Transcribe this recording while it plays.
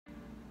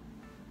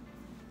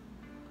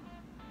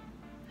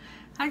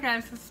Hi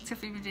guys, this is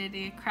Tiffany with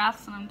JD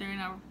Crafts, and I'm doing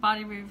a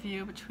body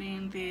review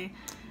between the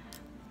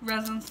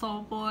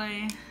Resinsoul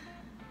Boy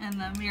and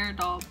the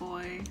Mirodoll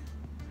Boy,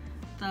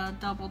 the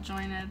double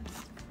jointed,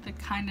 the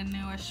kind of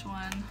newish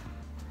one.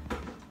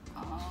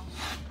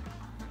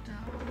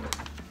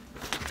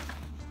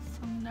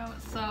 Some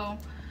notes. So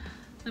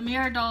the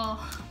Mirodoll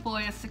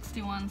Boy is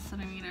 61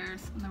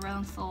 centimeters and the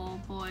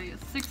Resinsoul Boy is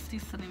 60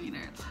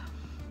 centimeters.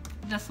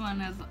 This one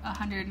is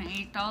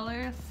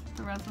 $108,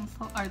 the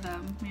Resinsoul, or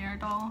the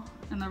Mirodoll,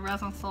 and the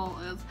Resinsoul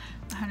is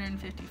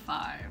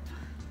 $155.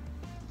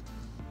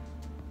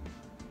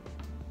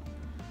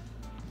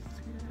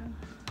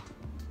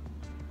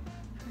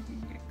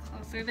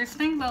 There's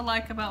things I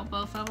like about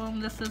both of them.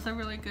 This is a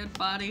really good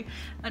body.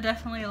 I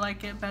definitely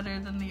like it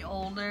better than the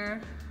older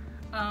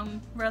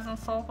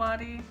Resinsoul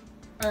body,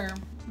 or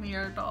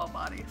Mirodoll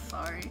body,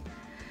 sorry.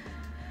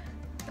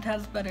 It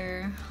has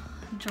better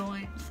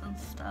joints and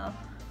stuff.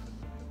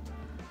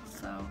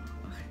 So,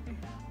 okay,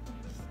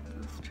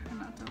 let's try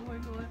not to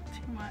wiggle it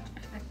too much.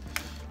 Okay.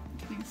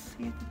 Can you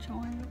see the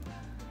joint?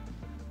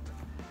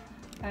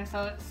 Okay,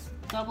 so it's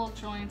double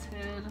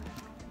jointed.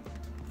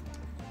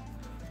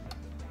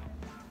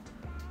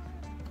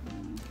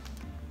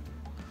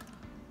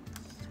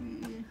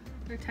 See,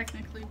 they're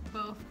technically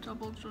both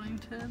double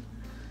jointed.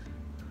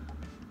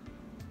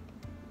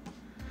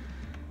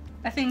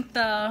 I think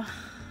the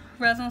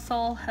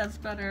Resinsoul has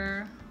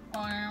better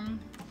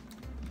arm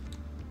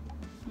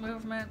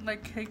movement,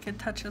 like he could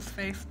touch his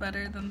face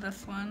better than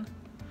this one.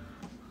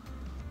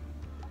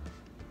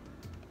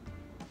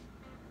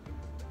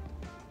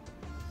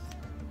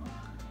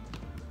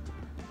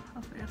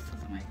 Hopefully this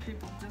doesn't make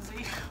people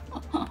dizzy.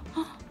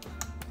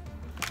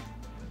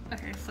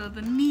 Okay, so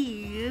the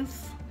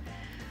knees.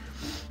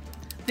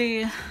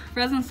 The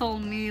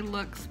Resinsoul knee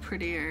looks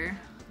prettier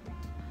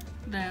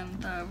than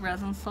the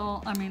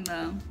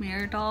the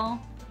Mirodoll,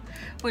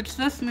 which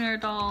this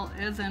Mirodoll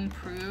is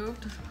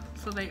improved.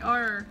 So they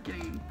are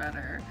getting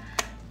better,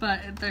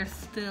 but they're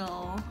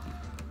still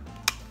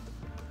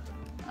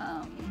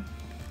I don't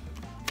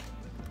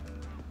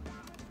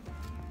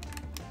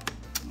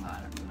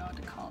even know what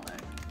to call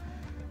it,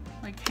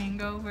 like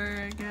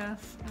hangover, I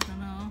guess, I don't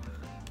know.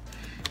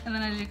 And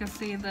then as you can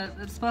see that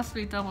it's supposed to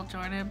be double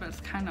jointed, but it's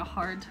kind of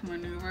hard to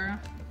maneuver.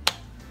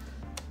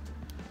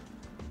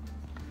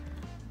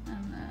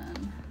 And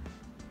then,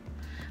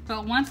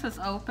 but once it's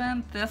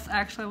open, this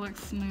actually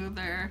looks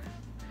smoother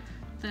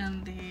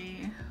than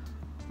the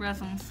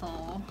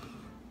Resinsoul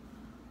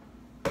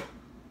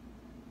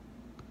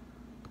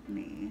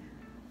knee.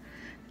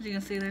 As you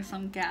can see, there's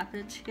some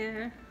gappage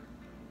here,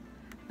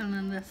 and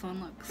then this one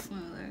looks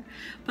smoother,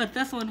 but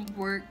this one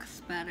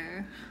works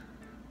better.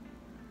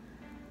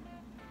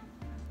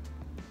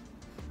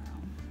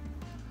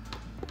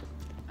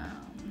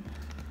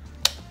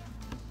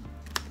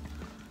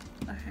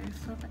 Okay,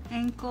 so the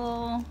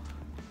ankle.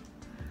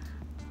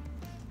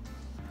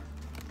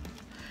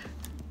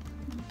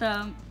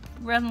 The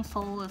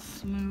Resinsoul is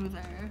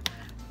smoother,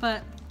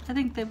 but I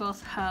think they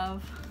both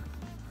have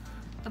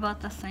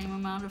about the same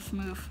amount of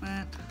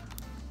movement.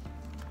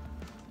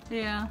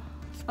 Yeah,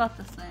 it's about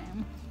the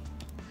same.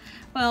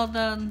 Well,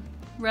 the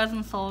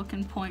Resinsoul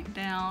can point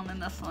down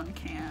and this one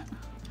can't.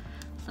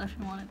 So if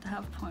you want it to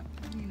have point,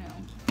 you know,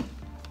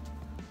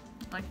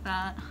 like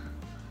that.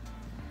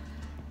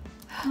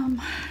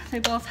 They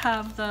both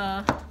have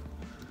the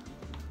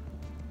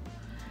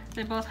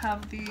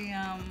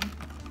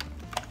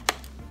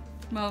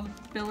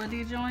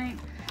mobility joint,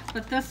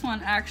 but this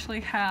one actually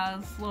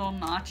has little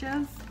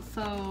notches,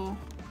 so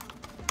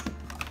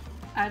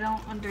I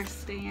don't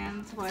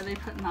understand why they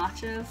put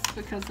notches,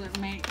 because it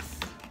makes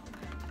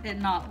it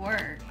not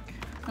work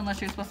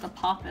unless you're supposed to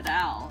pop it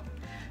out.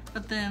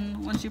 But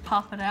then once you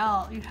pop it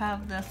out, you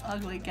have this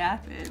ugly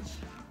gappage,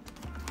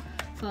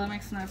 so that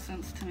makes no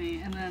sense to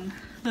me. And then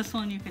this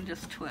one you can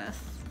just twist.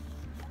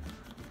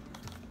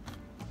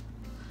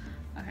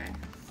 Okay,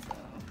 so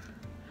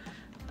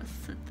let's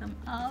sit them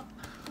up.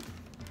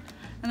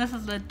 And this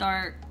is the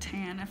dark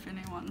tan, if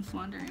anyone's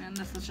wondering, and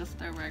this is just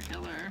their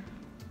regular,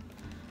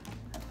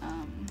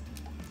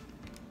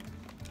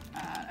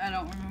 I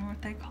don't remember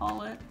what they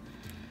call it.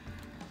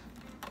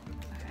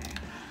 Okay,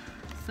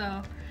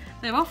 so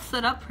they both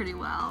sit up pretty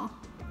well.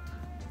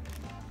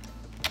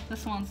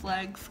 This one's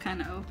legs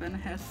kind of open,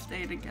 his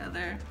stay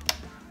together.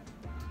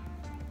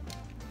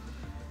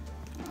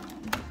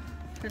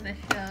 For the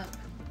hip,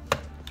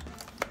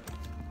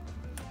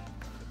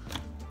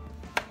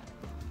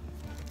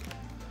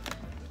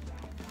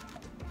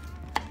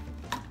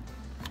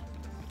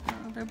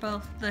 they're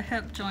both, the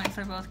hip joints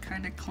are both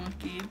kind of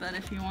clunky, but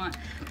if you want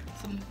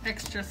some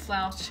extra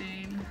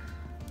slouching.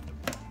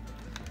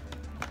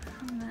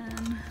 And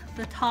then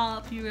the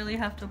top, you really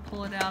have to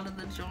pull it out of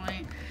the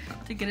joint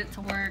to get it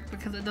to work,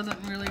 because it doesn't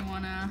really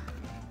want to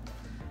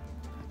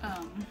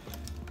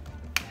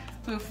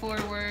move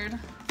forward.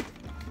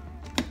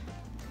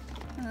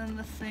 And then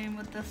the same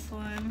with this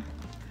one.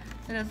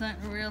 It doesn't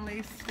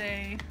really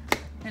stay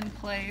in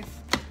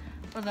place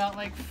without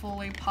like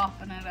fully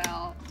popping it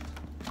out.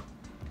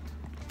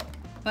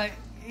 But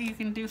you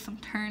can do some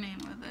turning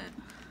with it.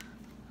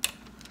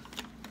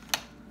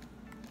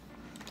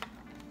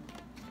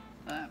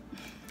 But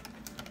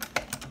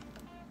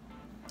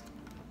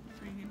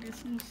so you can do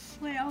some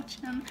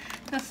slouching.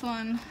 This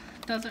one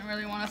doesn't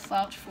really want to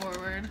slouch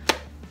forward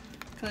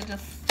because it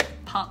just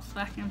pops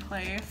back in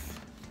place.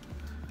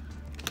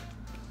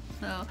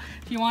 So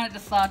if you want it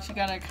to slouch, you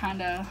gotta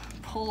kind of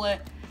pull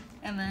it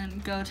and then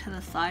go to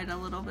the side a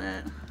little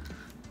bit.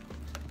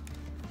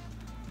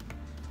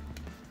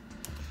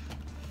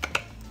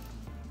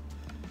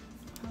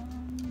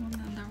 And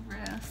then the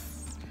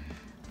wrist.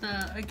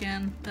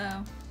 Again,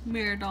 the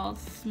Mirodoll's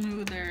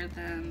smoother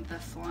than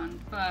this one,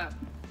 but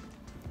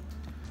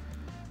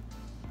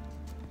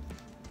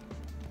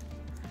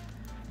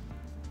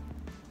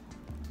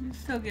you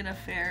still get a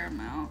fair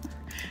amount.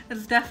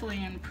 It's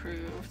definitely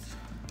improved.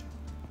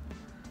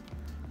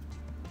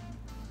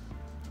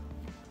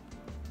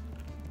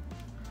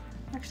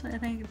 Actually, I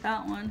think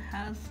that one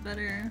has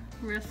better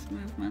wrist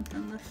movement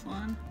than this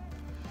one.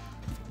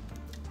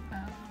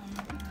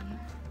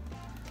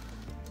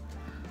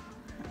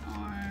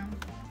 Arm.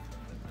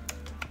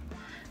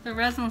 The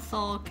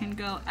Resinsoul can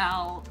go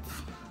out,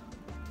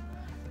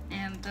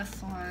 and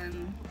this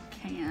one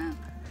can't,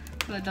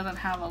 so it doesn't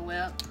have a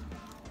lip,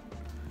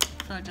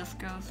 so it just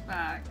goes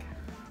back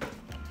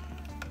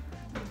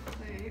in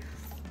place.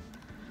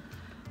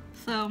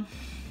 So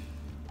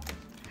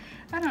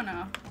I don't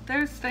know.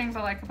 There's things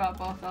I like about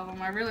both of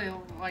them. I really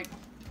like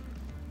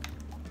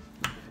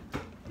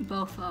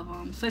both of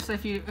them. Especially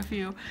if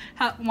you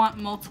want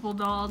multiple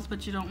dolls,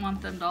 but you don't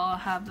want them to all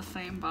have the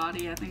same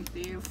body. I think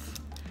these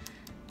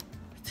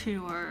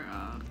two are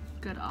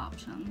good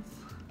options.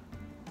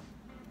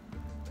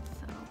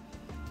 So,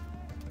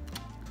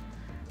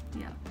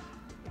 yeah,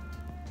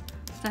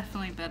 it's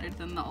definitely better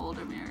than the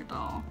older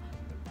Mirodoll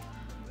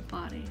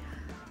body.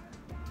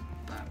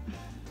 But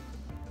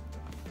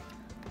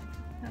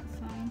got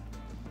some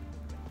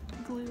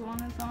glue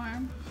on his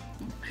arm.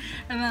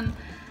 And then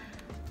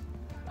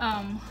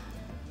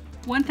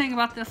one thing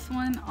about this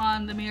one,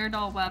 on the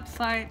Mirodoll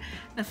website,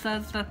 it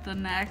says that the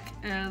neck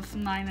is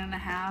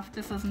 9.5.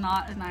 This is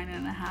not a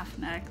 9.5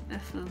 neck.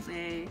 This is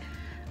a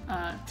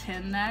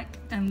 10 neck,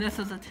 and this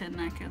is a 10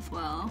 neck as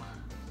well.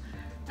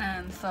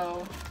 And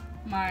so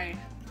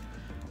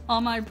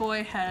all my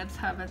boy heads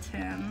have a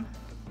 10.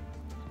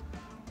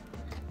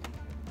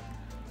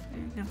 So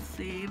you can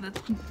see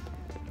that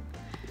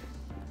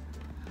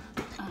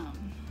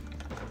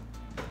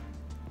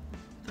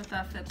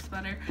that fits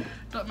better,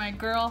 but my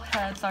girl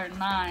heads are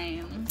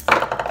 9s,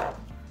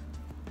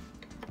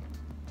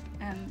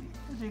 and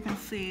as you can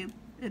see,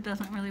 it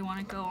doesn't really want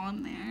to go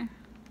on there.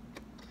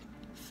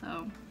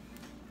 So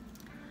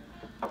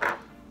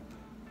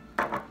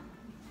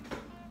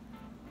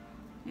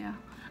yeah,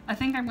 I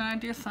think I'm gonna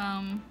do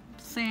some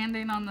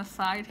sanding on the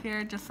side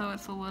here just so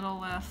it's a little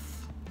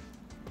less,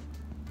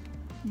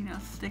 you know,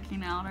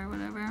 sticking out or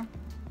whatever.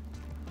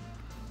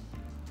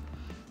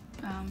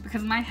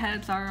 Because my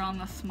heads are on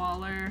the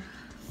smaller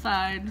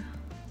side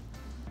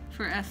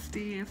for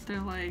SDs.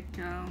 They're like,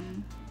 I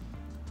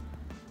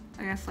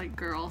guess like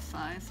girl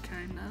size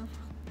kind of.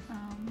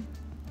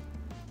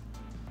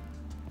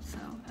 So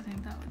I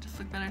think that would just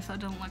look better so it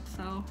doesn't look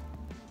so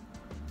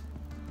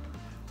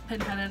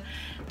pinheaded.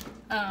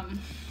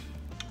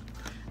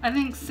 I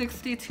think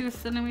 62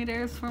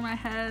 centimeters for my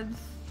heads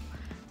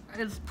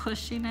is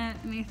pushing it.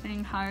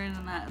 Anything higher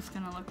than that is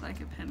going to look like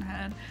a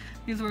pinhead.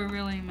 These were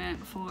really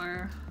meant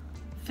for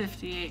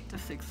 58 to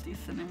 60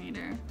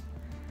 centimeter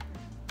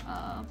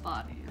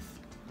bodies.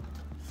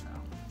 So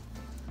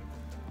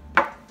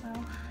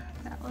well,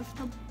 that was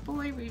the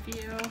boy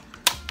review.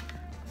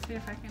 Let's see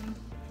if I can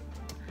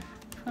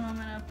put them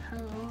in a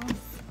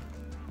pose.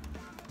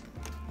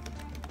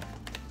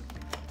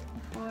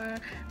 Before,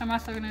 I'm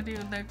also going to do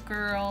the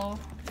girl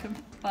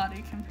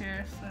body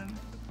comparison.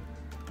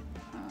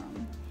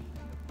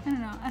 I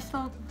don't know,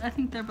 I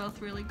think they're both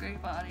really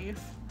great bodies.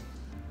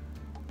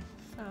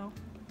 So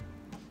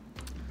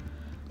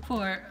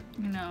for,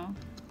 you know,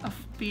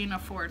 being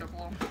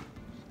affordable.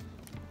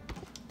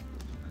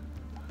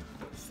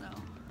 So,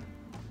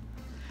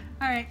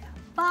 alright,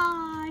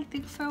 bye!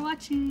 Thanks for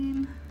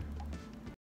watching!